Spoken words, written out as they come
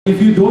If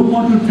you don't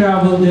want to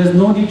travel, there's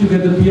no need to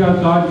get the PR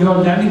card. Your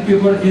landing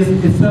paper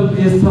itself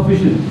is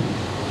sufficient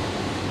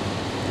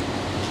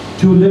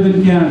to live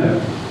in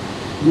Canada.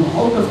 No,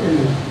 out of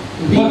Canada.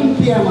 Being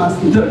PR, I'm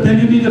asking. Then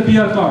you need a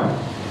PR card.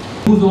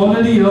 Who's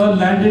already a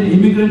landed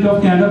immigrant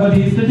of Canada, but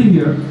he's sitting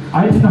here.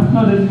 I did not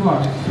know that you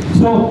are.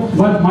 So,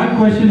 but my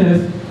question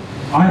is,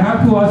 I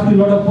have to ask you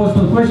a lot of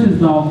personal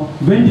questions now.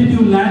 When did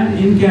you land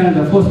in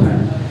Canada first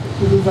time?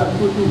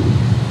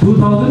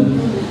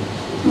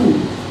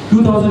 2002.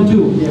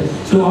 2002. Yes.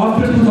 So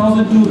after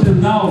 2002 till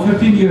now,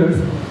 15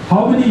 years,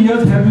 how many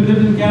years have you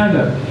lived in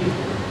Canada?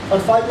 For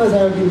 5 months I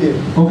have been there.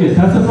 Okay,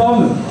 that's the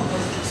problem.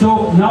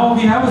 So now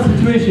we have a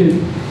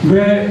situation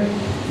where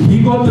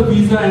he got the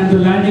visa and the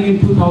landing in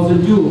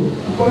 2002.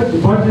 But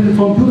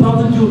from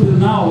 2002 till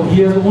now,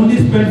 he has only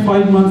spent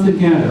 5 months in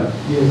Canada.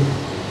 Yes.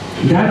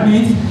 That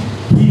means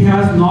he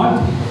has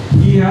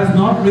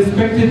not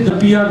respected the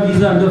PR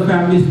visa under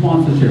family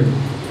sponsorship.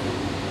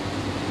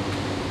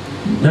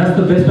 That's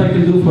the best I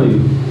can do for you.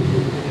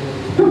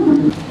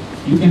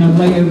 You can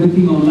apply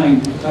everything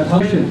online.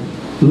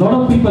 A lot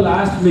of people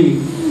ask me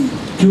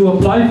to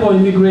apply for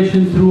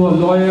immigration through a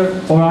lawyer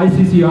or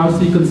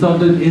ICCRC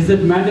consultant. Is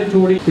it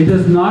mandatory? It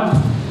is not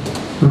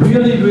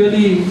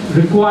really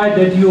required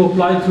that you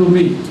apply through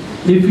me.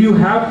 If you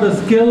have the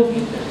skill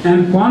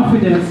and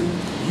confidence,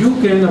 you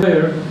can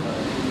apply.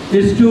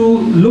 Is to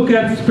look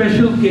at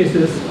special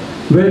cases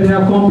where they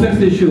have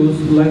complex issues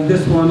like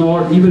this one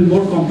or even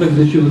more complex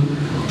issues,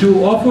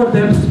 to offer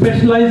them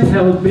specialized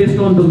help based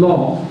on the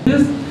law.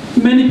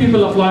 Many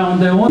people apply on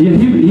their own.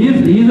 He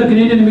is a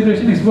Canadian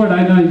immigration expert.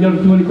 I know you have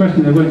too many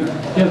questions. Go ahead.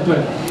 Yes, go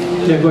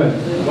ahead. Yeah, go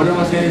ahead. What I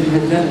was saying is you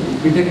have done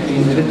BTech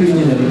in electrical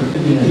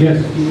engineering. Yes.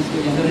 Is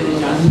there any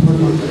chances for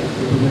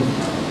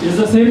It's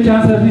the same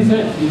chance as we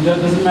said. It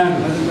doesn't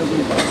matter.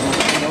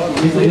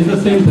 It's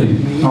the same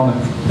thing. All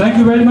right. Thank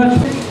you very much.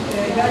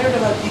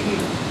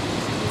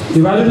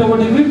 Evaluate our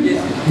degree?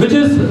 Yes. Which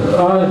is,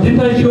 did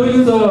I show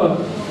you the,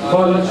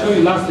 I'll show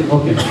you last thing.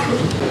 Okay.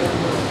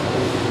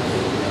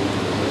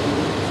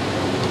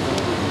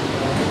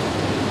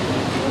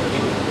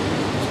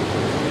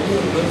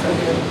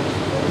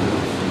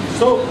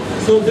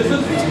 So this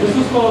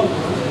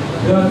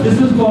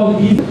is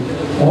called E.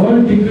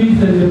 All degrees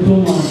and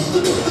diplomas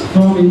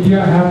from India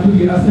have to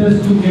be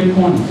assessed to get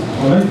points.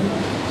 All right.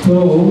 So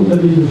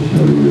let me just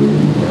show you.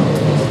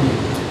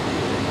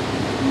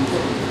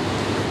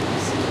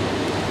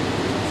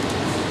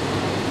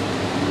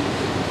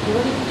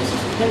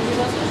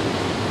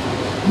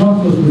 Not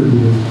supposed to do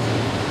this.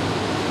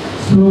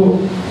 So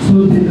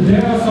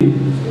there are some.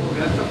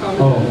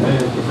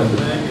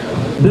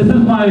 This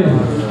is my.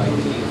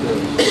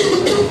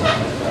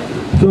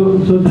 So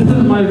this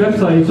is my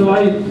website.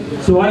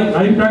 So I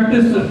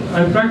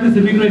practice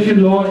immigration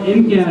law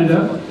in Canada.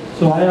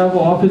 So I have an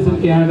office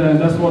in Canada, and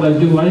that's what I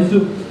do.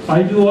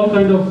 I do all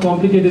kinds of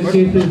complicated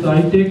cases.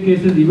 I take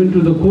cases even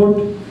to the court.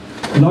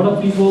 A lot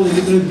of people,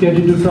 immigrants, get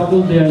into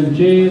trouble. They are in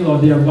jail or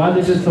they have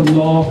violated some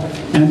law,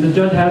 and the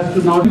judge has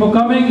to now. For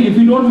coming, if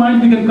you don't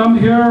mind, we can come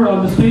here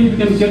on the stage. We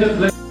can get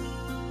it.